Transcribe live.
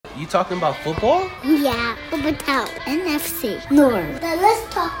You talking about football? Yeah, about NFC North. Then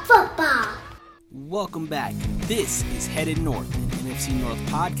let's talk football. Welcome back. This is Headed North, an NFC North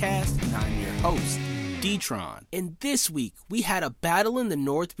podcast, and I'm your host, D-Tron. And this week, we had a battle in the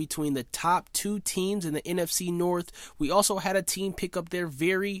North between the top two teams in the NFC North. We also had a team pick up their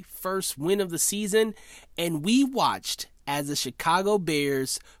very first win of the season, and we watched as the Chicago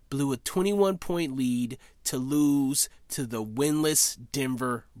Bears blew a 21-point lead to lose to the winless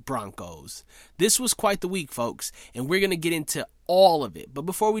Denver Broncos. This was quite the week, folks, and we're going to get into all of it. But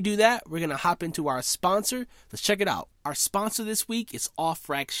before we do that, we're going to hop into our sponsor. Let's check it out. Our sponsor this week is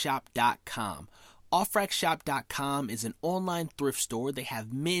offrackshop.com. Offrackshop.com is an online thrift store. They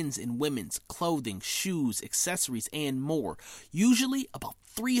have men's and women's clothing, shoes, accessories, and more. Usually about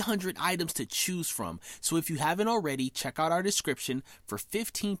 300 items to choose from. So if you haven't already, check out our description for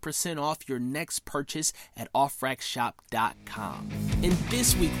 15% off your next purchase at offrackshop.com. And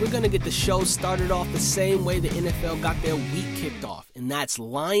this week, we're going to get the show started off the same way the NFL got their week kicked off, and that's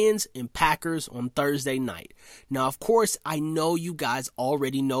Lions and Packers on Thursday night. Now, of course, I know you guys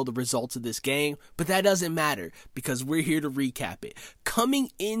already know the results of this game, but that doesn't matter because we're here to recap it. Coming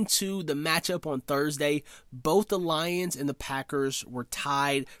into the matchup on Thursday, both the Lions and the Packers were tied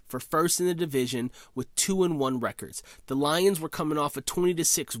for first in the division with 2-1 records. The Lions were coming off a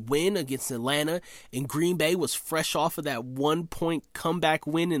 20-6 win against Atlanta, and Green Bay was fresh off of that 1-point comeback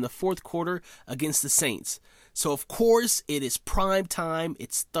win in the fourth quarter against the Saints. So, of course, it is prime time.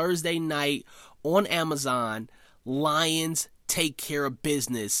 It's Thursday night on Amazon. Lions take care of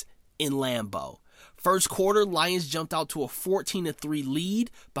business in Lambeau. First quarter, Lions jumped out to a 14-3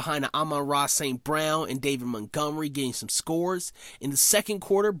 lead behind Amon-Ra St. Brown and David Montgomery getting some scores. In the second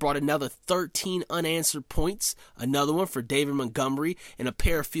quarter, brought another 13 unanswered points, another one for David Montgomery, and a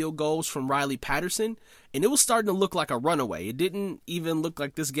pair of field goals from Riley Patterson. And it was starting to look like a runaway. It didn't even look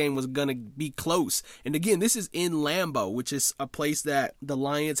like this game was going to be close. And again, this is in Lambeau, which is a place that the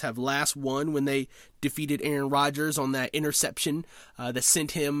Lions have last won when they defeated Aaron Rodgers on that interception that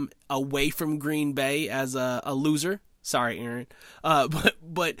sent him away from Green Bay as a loser. Sorry, Aaron.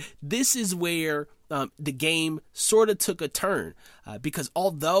 But this is where the game sort of took a turn because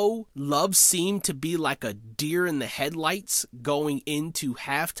although Love seemed to be like a deer in the headlights going into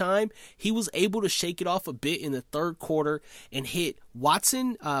halftime, he was able to shake it off a bit in the third quarter and hit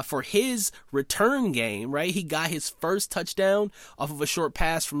Watson for his return game, right? He got his first touchdown off of a short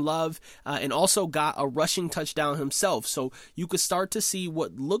pass from Love and also got a rushing touchdown himself. So you could start to see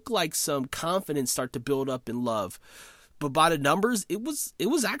what looked like some confidence start to build up in Love. But by the numbers, it was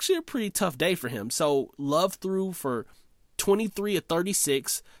actually a pretty tough day for him. So Love threw for 23 of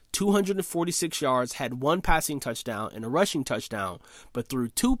 36, 246 yards, had one passing touchdown and a rushing touchdown. But through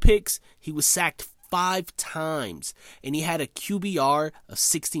two picks, he was sacked 5 times. And he had a QBR of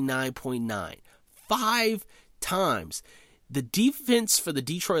 69.9. 5 times. The defense for the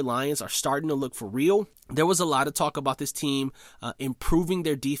Detroit Lions are starting to look for real. There was a lot of talk about this team improving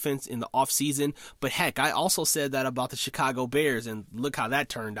their defense in the offseason. But heck, I also said that about the Chicago Bears, and look how that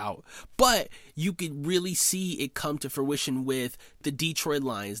turned out. But you could really see it come to fruition with the Detroit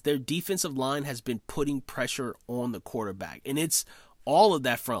Lions. Their defensive line has been putting pressure on the quarterback. And it's all of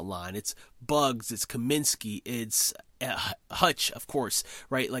that front line. It's Buggs, it's Kaminsky, it's Hutch, of course,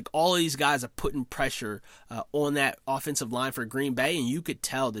 right? Like all of these guys are putting pressure on that offensive line for Green Bay, and you could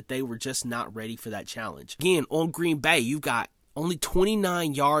tell that they were just not ready for that challenge. Again, on Green Bay, you've got only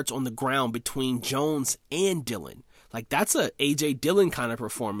 29 yards on the ground between Jones and Dillon. Like that's a A.J. Dillon kind of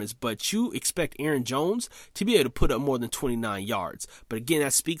performance, but you expect Aaron Jones to be able to put up more than 29 yards. But again,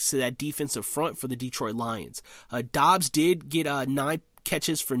 that speaks to that defensive front for the Detroit Lions. Dobbs did get 9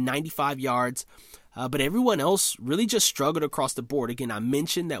 catches for 95 yards. But everyone else really just struggled across the board. Again, I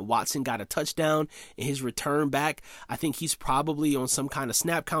mentioned that Watson got a touchdown in his return back. I think he's probably on some kind of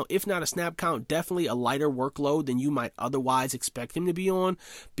snap count. If not a snap count, definitely a lighter workload than you might otherwise expect him to be on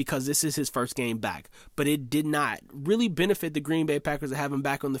because this is his first game back. But it did not really benefit the Green Bay Packers to have him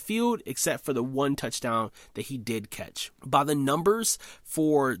back on the field except for the one touchdown that he did catch. By the numbers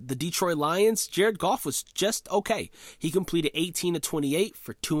for the Detroit Lions, Jared Goff was just okay. He completed 18 of 28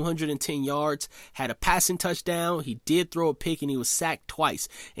 for 210 yards, had a passing touchdown, he did throw a pick, and he was sacked twice.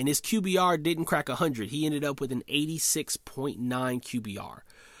 And his QBR didn't crack 100. He ended up with an 86.9 QBR.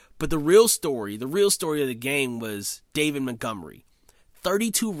 But the real story of the game was David Montgomery.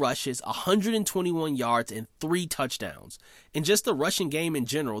 32 rushes, 121 yards, and 3 touchdowns. In just the rushing game in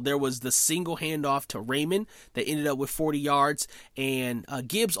general, there was the single handoff to Raymond that ended up with 40 yards, and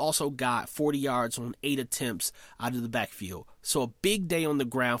Gibbs also got 40 yards on 8 attempts out of the backfield. So a big day on the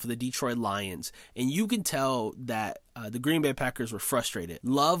ground for the Detroit Lions, and you can tell that the Green Bay Packers were frustrated.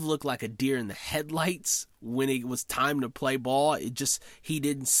 Love looked like a deer in the headlights when it was time to play ball. He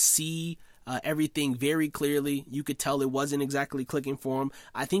didn't see everything very clearly. You could tell it wasn't exactly clicking for him.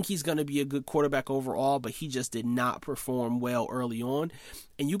 I think he's going to be a good quarterback overall, but he just did not perform well early on.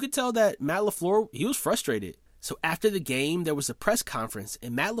 And you could tell that Matt LaFleur, he was frustrated. So after the game, there was a press conference,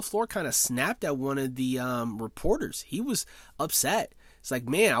 and Matt LaFleur kind of snapped at one of the reporters. He was upset. It's like,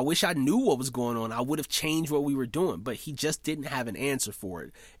 man, I wish I knew what was going on. I would have changed what we were doing, but he just didn't have an answer for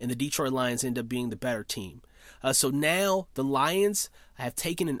it. And the Detroit Lions end up being the better team. So now the Lions have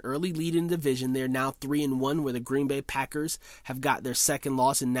taken an early lead in the division. They're now 3-1, where the Green Bay Packers have got their second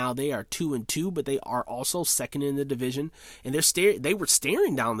loss, and now they are 2-2, but they are also second in the division. And they were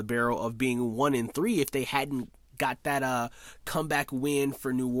staring down the barrel of being 1-3 if they hadn't got that comeback win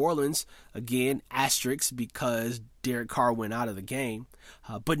for New Orleans. Again, asterisk, because Derek Carr went out of the game.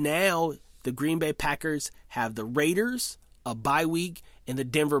 But now the Green Bay Packers have the Raiders, a bye week, and the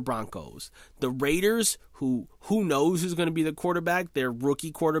Denver Broncos. The Raiders, who knows who's going to be the quarterback, their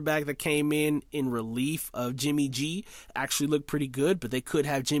rookie quarterback that came in relief of Jimmy G, actually looked pretty good, but they could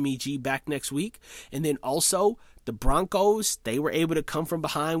have Jimmy G back next week. And then also the Broncos, they were able to come from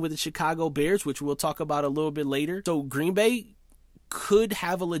behind with the Chicago Bears, which we'll talk about a little bit later. So Green Bay could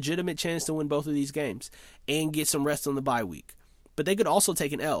have a legitimate chance to win both of these games and get some rest on the bye week. But they could also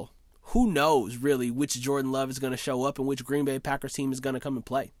take an L. Who knows, really, which Jordan Love is going to show up and which Green Bay Packers team is going to come and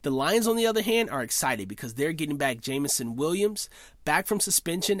play. The Lions, on the other hand, are excited because they're getting back Jameson Williams back from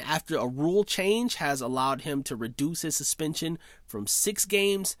suspension after a rule change has allowed him to reduce his suspension from 6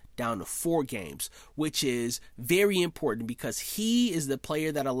 games down to 4 games, which is very important because he is the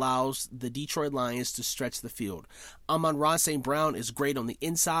player that allows the Detroit Lions to stretch the field. Amon-Ra St. Brown is great on the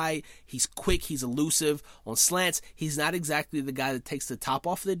inside. He's quick. He's elusive. On slants, he's not exactly the guy that takes the top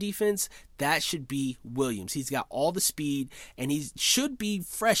off of the defense. That should be Williams. He's got all the speed, and he should be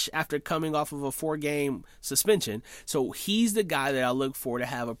fresh after coming off of a 4-game suspension. So he's the guy that I look for to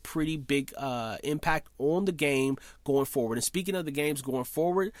have a pretty big impact on the game going forward. And speaking of the games going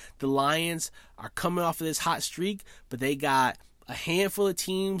forward, the Lions are coming off of this hot streak, but they got a handful of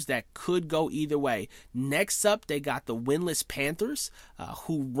teams that could go either way. Next up, they got the winless Panthers,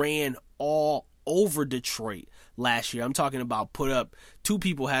 who ran all over Detroit last year. I'm talking about two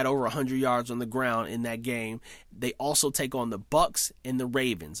people had over 100 yards on the ground in that game. They also take on the Bucs and the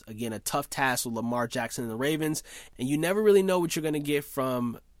Ravens. Again, a tough task with Lamar Jackson and the Ravens, and you never really know what you're going to get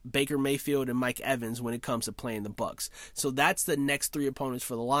from Baker Mayfield and Mike Evans when it comes to playing the Bucs. So that's the next 3 opponents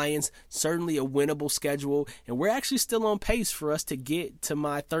for the Lions. Certainly a winnable schedule, and we're actually still on pace for us to get to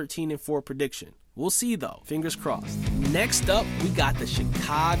my 13-4 prediction. We'll see, though. Fingers crossed. Next up, we got the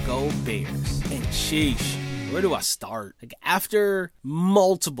Chicago Bears. And sheesh, where do I start? After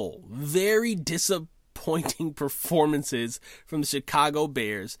multiple, very disappointing performances from the Chicago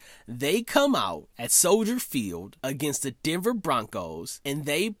Bears, they come out at Soldier Field against the Denver Broncos, and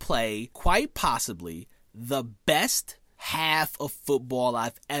they play quite possibly the best half of football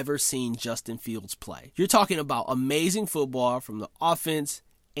I've ever seen Justin Fields play. You're talking about amazing football from the offense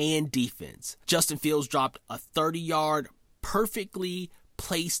and defense. Justin Fields dropped a 30-yard, perfectly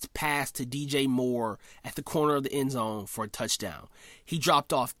placed pass to DJ Moore at the corner of the end zone for a touchdown. He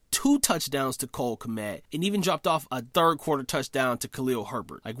dropped off 2 touchdowns to Cole Kmet and even dropped off a third quarter touchdown to Khalil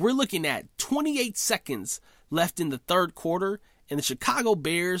Herbert. We're looking at 28 seconds left in the third quarter, and the Chicago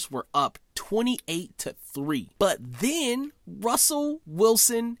Bears were up 28-3. But then Russell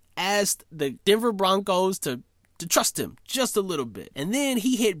Wilson asked the Denver Broncos to trust him just a little bit. And then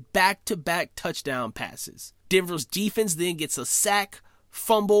he hit back-to-back touchdown passes. Denver's defense then gets a sack,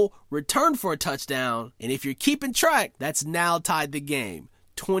 fumble, return for a touchdown, and if you're keeping track, that's now tied the game,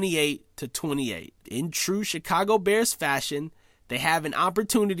 28-28. In true Chicago Bears fashion, they have an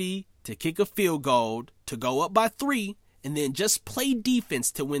opportunity to kick a field goal, to go up by 3, and then just play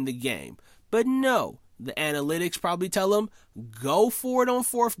defense to win the game. But no, the analytics probably tell them, go for it on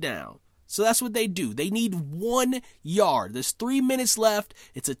 4th down. So that's what they do. They need 1 yard. There's 3 minutes left.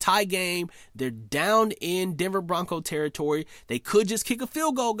 It's a tie game. They're down in Denver Bronco territory. They could just kick a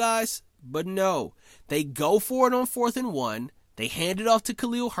field goal, guys. But no. They go for it on 4th and 1. They hand it off to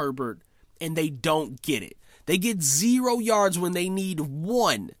Khalil Herbert, and they don't get it. They get 0 yards when they need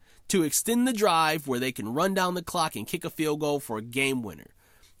 1 to extend the drive where they can run down the clock and kick a field goal for a game winner.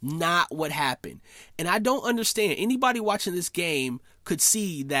 Not what happened. And I don't understand. Anybody watching this game could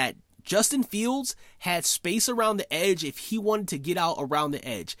see that Justin Fields had space around the edge if he wanted to get out around the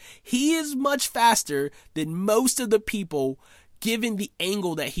edge. He is much faster than most of the people given the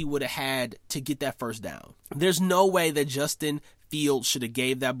angle that he would have had to get that first down. There's no way that Justin Fields should have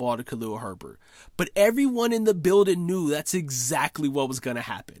gave that ball to Khalil Herbert. But everyone in the building knew that's exactly what was going to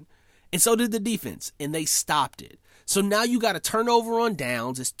happen. And so did the defense, and they stopped it. So now you got a turnover on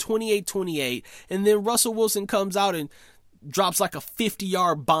downs. It's 28-28, and then Russell Wilson comes out and drops like a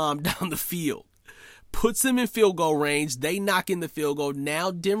 50-yard bomb down the field. Puts them in field goal range. They knock in the field goal.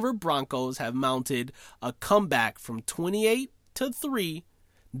 Now Denver Broncos have mounted a comeback from 28-3.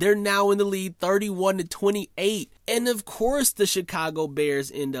 They're now in the lead 31-28. And of course the Chicago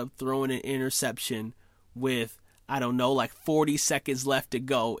Bears end up throwing an interception with, I don't know, like 40 seconds left to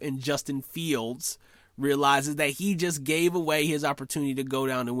go. And Justin Fields realizes that he just gave away his opportunity to go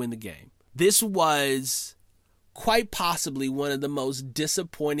down and win the game. This was quite possibly one of the most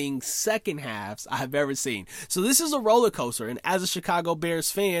disappointing second halves I've ever seen. So this is a roller coaster, and as a Chicago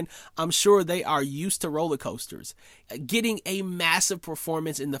Bears fan, I'm sure they are used to roller coasters. Getting a massive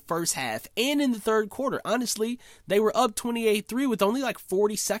performance in the first half and in the third quarter. Honestly, they were up 28-3 with only like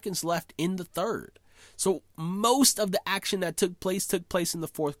 40 seconds left in the third. So most of the action that took place in the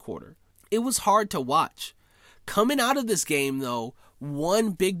fourth quarter. It was hard to watch. Coming out of this game, though,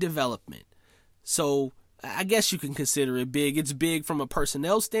 one big development. So I guess you can consider it big. It's big from a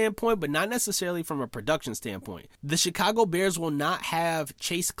personnel standpoint, but not necessarily from a production standpoint. The Chicago Bears will not have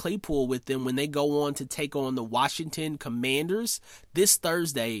Chase Claypool with them when they go on to take on the Washington Commanders this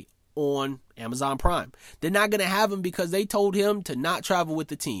Thursday on Amazon Prime. They're not going to have him because they told him to not travel with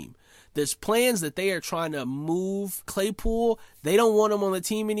the team. There's plans that they are trying to move Claypool. They don't want him on the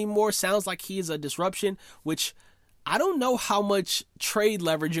team anymore. Sounds like he is a disruption, which I don't know how much trade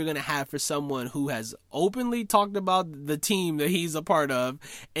leverage you're going to have for someone who has openly talked about the team that he's a part of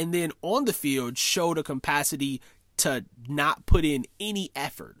and then on the field showed a capacity to not put in any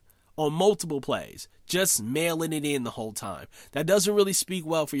effort on multiple plays, just mailing it in the whole time. That doesn't really speak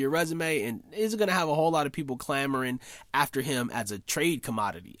well for your resume and isn't going to have a whole lot of people clamoring after him as a trade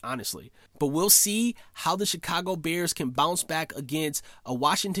commodity, honestly. But we'll see how the Chicago Bears can bounce back against a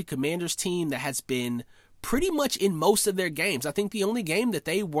Washington Commanders team that has been pretty much in most of their games. I think the only game that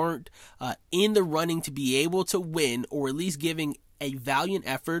they weren't in the running to be able to win, or at least giving a valiant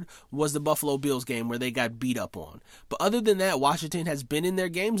effort, was the Buffalo Bills game where they got beat up on. But other than that, Washington has been in their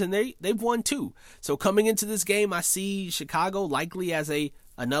games and they've won too. So coming into this game, I see Chicago likely as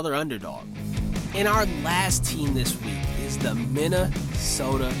another underdog. And our last team this week is the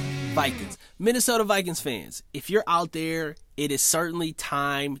Minnesota Vikings. Minnesota Vikings fans, if you're out there, it is certainly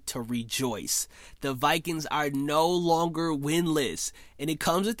time to rejoice. The Vikings are no longer winless, and it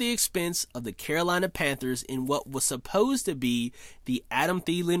comes at the expense of the Carolina Panthers in what was supposed to be the Adam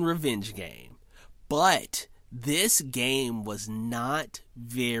Thielen revenge game. But this game was not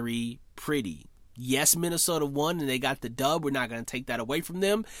very pretty. Yes, Minnesota won and they got the dub. We're not going to take that away from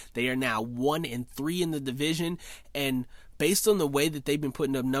them. They are now 1-3 in the division, and based on the way that they've been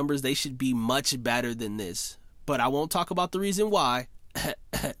putting up numbers, they should be much better than this. But I won't talk about the reason why.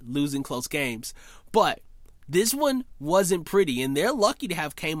 Losing close games. But this one wasn't pretty, and they're lucky to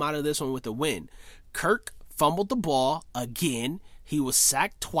have came out of this one with a win. Kirk fumbled the ball again. He was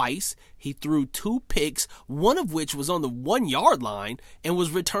sacked twice. He threw 2 picks, one of which was on the 1-yard line and was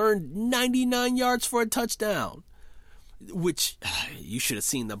returned 99 yards for a touchdown. Which, you should have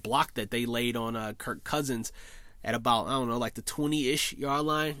seen the block that they laid on Kirk Cousins at about, I don't know, like the 20-ish yard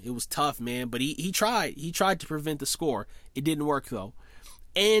line. It was tough, man. But he tried. He tried to prevent the score. It didn't work, though.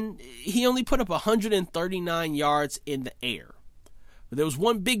 And he only put up 139 yards in the air. But there was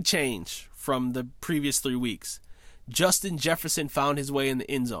one big change from the previous 3 weeks. Justin Jefferson found his way in the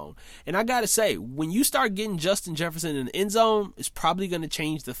end zone. And I got to say, when you start getting Justin Jefferson in the end zone, it's probably going to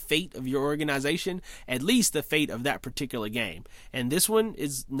change the fate of your organization, at least the fate of that particular game. And this one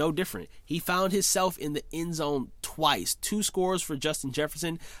is no different. He found himself in the end zone twice. 2 scores for Justin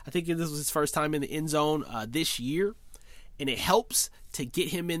Jefferson. I think this was his first time in the end zone this year. And it helps to get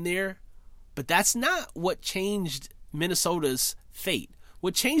him in there. But that's not what changed Minnesota's fate.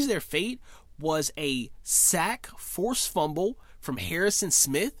 What changed their fate was a sack, forced fumble from Harrison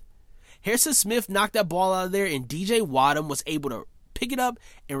Smith. Harrison Smith knocked that ball out of there, and DJ Wadham was able to pick it up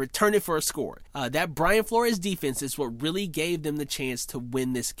and return it for a score. That Brian Flores defense is what really gave them the chance to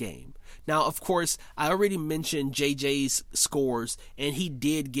win this game. Now, of course, I already mentioned JJ's scores, and he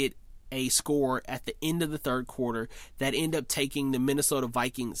did get a score at the end of the third quarter that ended up taking the Minnesota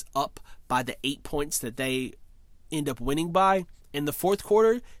Vikings up by the 8 points that they end up winning by. In the fourth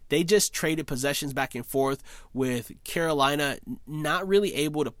quarter, they just traded possessions back and forth, with Carolina not really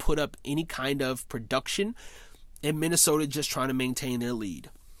able to put up any kind of production, and Minnesota just trying to maintain their lead.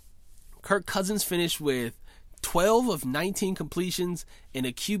 Kirk Cousins finished with 12 of 19 completions and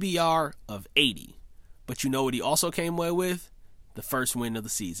a QBR of 80. But you know what he also came away with? The first win of the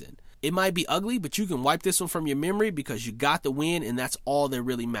season. It might be ugly, but you can wipe this one from your memory because you got the win, and that's all that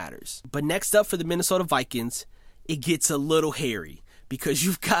really matters. But next up for the Minnesota Vikings, it gets a little hairy because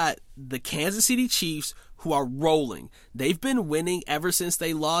you've got the Kansas City Chiefs, who are rolling. They've been winning ever since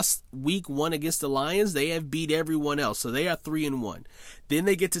they lost week 1 against the Lions. They have beat everyone else, so they are 3-1. Then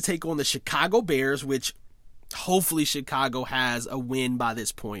they get to take on the Chicago Bears, which hopefully Chicago has a win by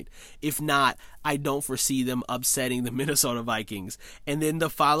this point. If not, I don't foresee them upsetting the Minnesota Vikings. And then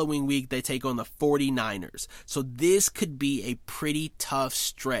the following week, they take on the 49ers. So this could be a pretty tough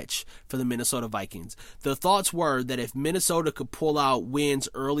stretch for the Minnesota Vikings. The thoughts were that if Minnesota could pull out wins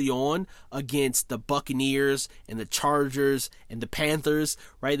early on against the Buccaneers and the Chargers and the Panthers,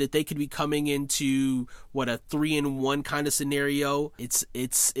 right, that they could be coming into a 3-1 kind of scenario. It's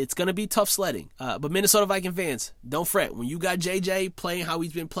going to be tough sledding. But Minnesota Viking fans, don't fret. When you got JJ playing how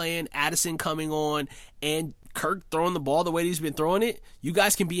he's been playing, Addison coming on, and Kirk throwing the ball the way he's been throwing it, you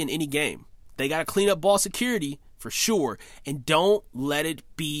guys can be in any game. They got to clean up ball security for sure, and don't let it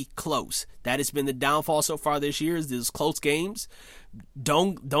be close. That has been the downfall so far this year, is these close games.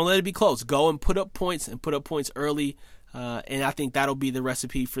 Don't let it be close. Go and put up points, and put up points early. And I think that'll be the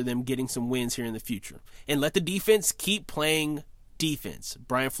recipe for them getting some wins here in the future. And let the defense keep playing defense.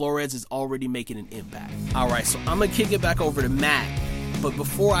 Brian Flores is already making an impact. All right, so I'm going to kick it back over to Matt. But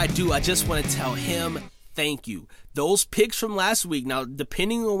before I do, I just want to tell him thank you. Those picks from last week, now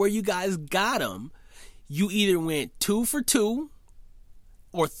depending on where you guys got them, you either went 2 for 2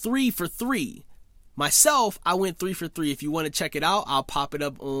 or 3 for 3. Myself, I went 3 for 3. If you want to check it out, I'll pop it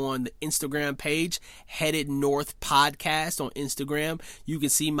up on the Instagram page, Headed North Podcast on Instagram. You can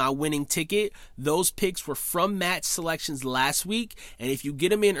see my winning ticket. Those picks were from Matt's selections last week, and if you get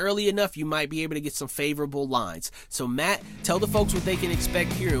them in early enough, you might be able to get some favorable lines. So Matt, tell the folks what they can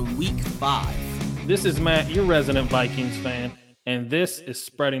expect here in week 5. This is Matt, your resident Vikings fan, and this is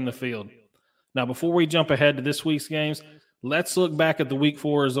Spreading the Field. Now, before we jump ahead to this week's games, let's look back at the Week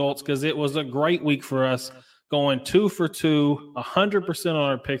 4 results, because it was a great week for us, going 2 for 2, 100% on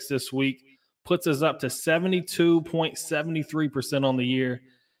our picks this week, puts us up to 72.73% on the year.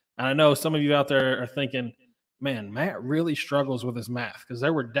 And I know some of you out there are thinking, man, Matt really struggles with his math, because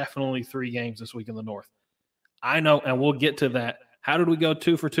there were definitely 3 games this week in the North. I know, and we'll get to that. How did we go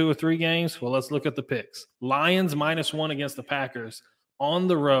 2 for 2 with 3 games? Well, let's look at the picks. Lions -1 against the Packers on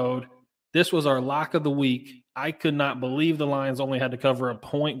the road. This was our lock of the week. I could not believe the Lions only had to cover a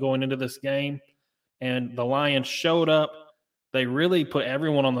point going into this game, and the Lions showed up. They really put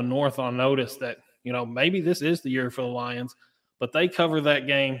everyone on the North on notice that, maybe this is the year for the Lions, but they covered that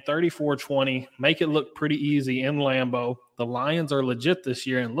game 34-20, make it look pretty easy in Lambeau. The Lions are legit this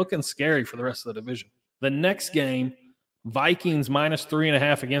year and looking scary for the rest of the division. The next game, Vikings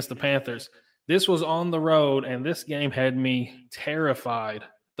 -3.5 against the Panthers. This was on the road, and this game had me terrified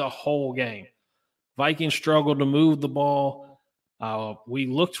the whole game. Vikings struggled to move the ball. We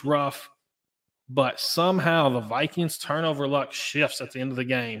looked rough, but somehow the Vikings' turnover luck shifts at the end of the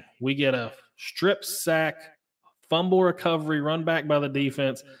game. We get a strip sack, fumble recovery, run back by the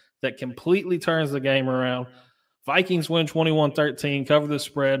defense that completely turns the game around. Vikings win 21-13, cover the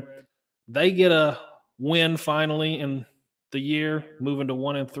spread. They get a win finally in the year, moving to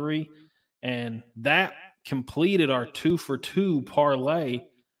 1-3, and that completed our 2 for 2 parlay.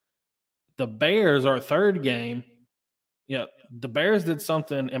 The Bears, our third game, the Bears did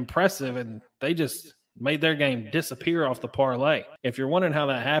something impressive, and they just made their game disappear off the parlay. If you're wondering how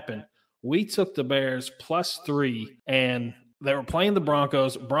that happened, we took the Bears +3, and they were playing the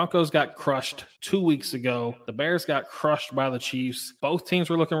Broncos. Broncos got crushed 2 weeks ago. The Bears got crushed by the Chiefs. Both teams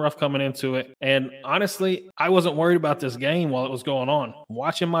were looking rough coming into it. And honestly, I wasn't worried about this game while it was going on.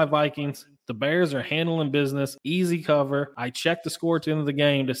 Watching my Vikings, the Bears are handling business, easy cover. I checked the score at the end of the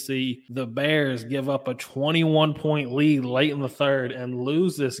game to see the Bears give up a 21-point lead late in the third and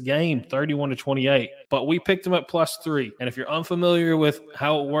lose this game 31-28. But we picked them at +3. And if you're unfamiliar with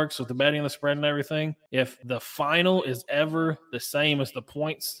how it works with the betting, the spread, and everything, if the final is ever the same as the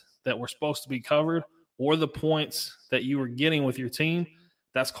points that were supposed to be covered or the points that you were getting with your team,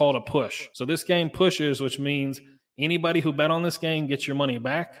 that's called a push. So this game pushes, which means anybody who bet on this game gets your money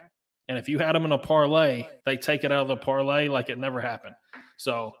back. And if you had them in a parlay, they take it out of the parlay like it never happened.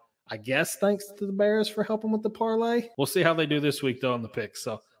 So I guess thanks to the Bears for helping with the parlay. We'll see how they do this week, though, in the picks.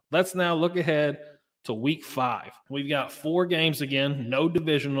 So let's now look ahead to week 5. We've got 4 games again, no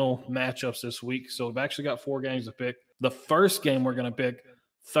divisional matchups this week. So we've actually got 4 games to pick. The first game we're going to pick,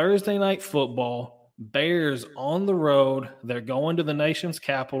 Thursday night football, Bears on the road. They're going to the nation's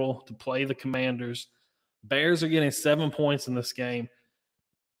capital to play the Commanders. Bears are getting 7 points in this game.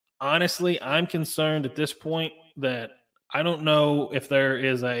 Honestly, I'm concerned at this point that I don't know if there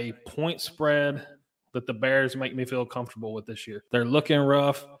is a point spread that the Bears make me feel comfortable with this year. They're looking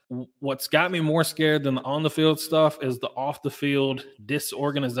rough. What's got me more scared than the on-the-field stuff is the off-the-field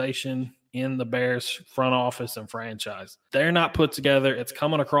disorganization in the Bears front office and franchise. They're not put together. It's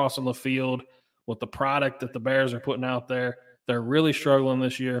coming across on the field with the product that the Bears are putting out there. They're really struggling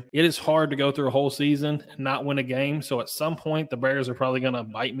this year. It is hard to go through a whole season and not win a game. So at some point, the Bears are probably going to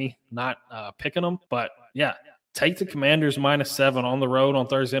bite me not picking them. But, yeah, take the Commanders -7 on the road on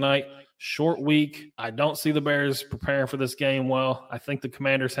Thursday night. Short week. I don't see the Bears preparing for this game well. I think the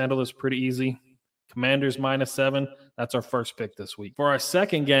Commanders handle this pretty easy. Commanders -7. That's our first pick this week. For our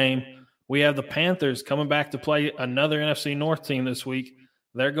second game, we have the Panthers coming back to play another NFC North team this week.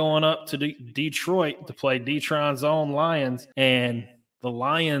 They're going up to Detroit to play Detron's own Lions, and the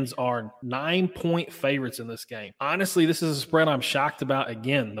Lions are 9-point favorites in this game. Honestly, this is a spread I'm shocked about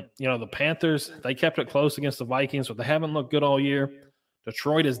again. The Panthers, they kept it close against the Vikings, but they haven't looked good all year.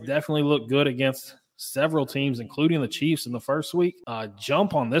 Detroit has definitely looked good against several teams, including the Chiefs in the first week.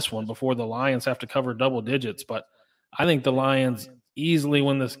 Jump on this one before the Lions have to cover double digits, but I think the Lions easily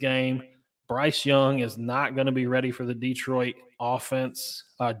win this game. Bryce Young is not going to be ready for the Detroit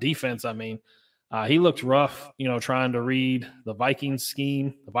defense. He looked rough, trying to read the Vikings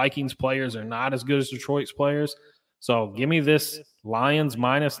scheme. The Vikings players are not as good as Detroit's players. So give me this Lions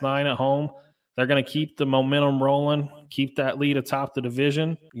 -9 at home. They're going to keep the momentum rolling, keep that lead atop the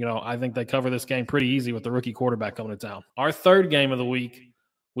division. I think they cover this game pretty easy with the rookie quarterback coming to town. Our third game of the week,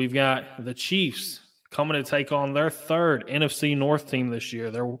 we've got the Chiefs coming to take on their third NFC North team this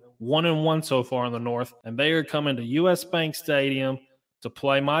year. They're 1-1 so far in the North, and they are coming to US Bank Stadium to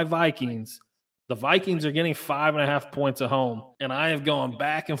play my Vikings. The Vikings are getting 5.5 points at home, and I have gone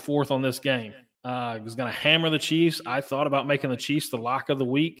back and forth on this game. I was going to hammer the Chiefs. I thought about making the Chiefs the lock of the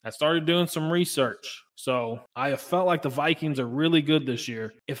week. I started doing some research. So I have felt like the Vikings are really good this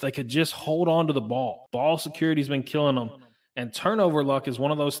year if they could just hold on to the ball. Ball security has been killing them. And turnover luck is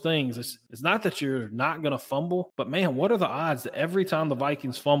one of those things. It's not that you're not going to fumble, but, man, what are the odds that every time the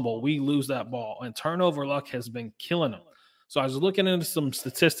Vikings fumble, we lose that ball? And turnover luck has been killing them. So I was looking into some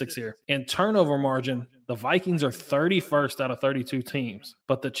statistics here. In turnover margin, the Vikings are 31st out of 32 teams,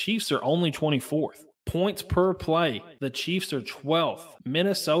 but the Chiefs are only 24th. Points per play, the Chiefs are 12th.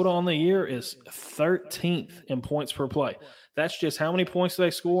 Minnesota on the year is 13th in points per play. That's just how many points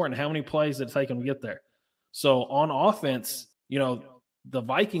they score and how many plays it take them to get there. So on offense, the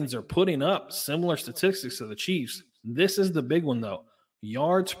Vikings are putting up similar statistics to the Chiefs. This is the big one, though.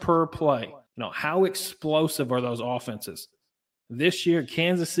 Yards per play. How explosive are those offenses? This year,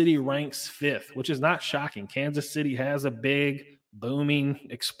 Kansas City ranks 5th, which is not shocking. Kansas City has a big, booming,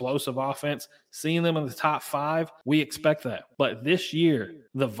 explosive offense. Seeing them in the top 5, we expect that. But this year,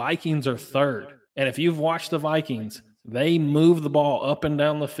 the Vikings are 3rd. And if you've watched the Vikings, they move the ball up and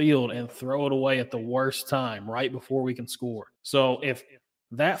down the field and throw it away at the worst time, right before we can score. So if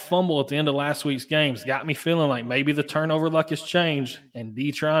that fumble at the end of last week's games got me feeling like maybe the turnover luck has changed, and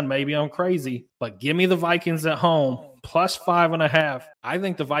Detron, maybe I'm crazy, but give me the Vikings at home, +5.5. I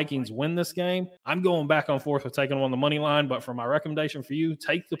think the Vikings win this game. I'm going back and forth with taking them on the money line, but for my recommendation for you,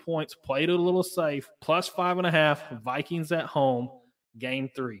 take the points, play it a little safe, +5.5, Vikings at home, game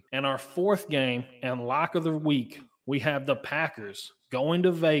 3. And our fourth game and lock of the week, we have the Packers going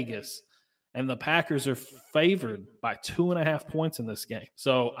to Vegas, and the Packers are favored by 2.5 points in this game.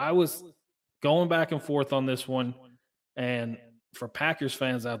 So I was going back and forth on this one, and for Packers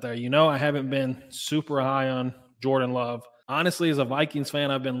fans out there, I haven't been super high on Jordan Love. Honestly, as a Vikings fan,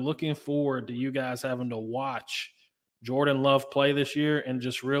 I've been looking forward to you guys having to watch Jordan Love play this year and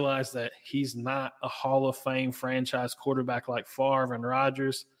just realize that he's not a Hall of Fame franchise quarterback like Favre and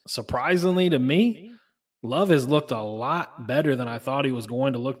Rodgers. Surprisingly to me, Love has looked a lot better than I thought he was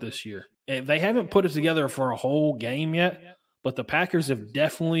going to look this year. They haven't put it together for a whole game yet, but the Packers have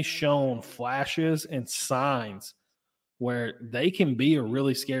definitely shown flashes and signs where they can be a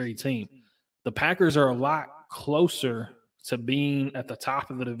really scary team. The Packers are a lot closer to being at the top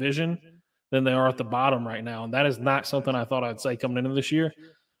of the division than they are at the bottom right now, and that is not something I thought I'd say coming into this year.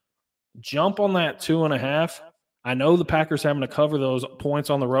 Jump on that 2.5. I know the Packers having to cover those points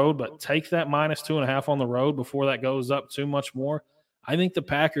on the road, but take that -2.5 on the road before that goes up too much more. I think the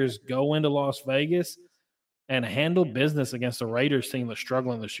Packers go into Las Vegas and handle business against the Raiders team that's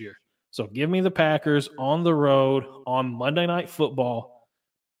struggling this year. So give me the Packers on the road on Monday Night Football.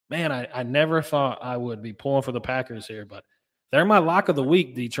 Man, I never thought I would be pulling for the Packers here, but they're my lock of the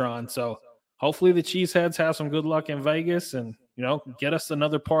week, D-Tron. So hopefully the Cheeseheads have some good luck in Vegas and, get us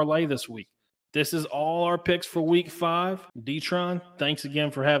another parlay this week. This is all our picks for week 5. D-Tron, thanks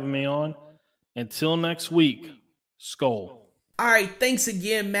again for having me on. Until next week, Skol. All right, thanks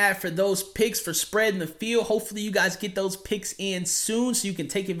again, Matt, for those picks for spreading the field. Hopefully you guys get those picks in soon so you can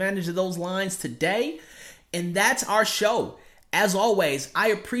take advantage of those lines today. And that's our show. As always, I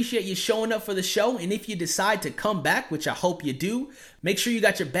appreciate you showing up for the show, and if you decide to come back, which I hope you do, make sure you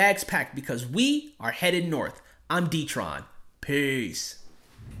got your bags packed because we are headed north. I'm D-Tron. Peace.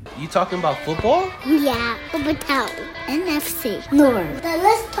 You talking about football? Yeah, Football Town, NFC North.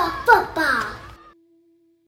 Let's talk football.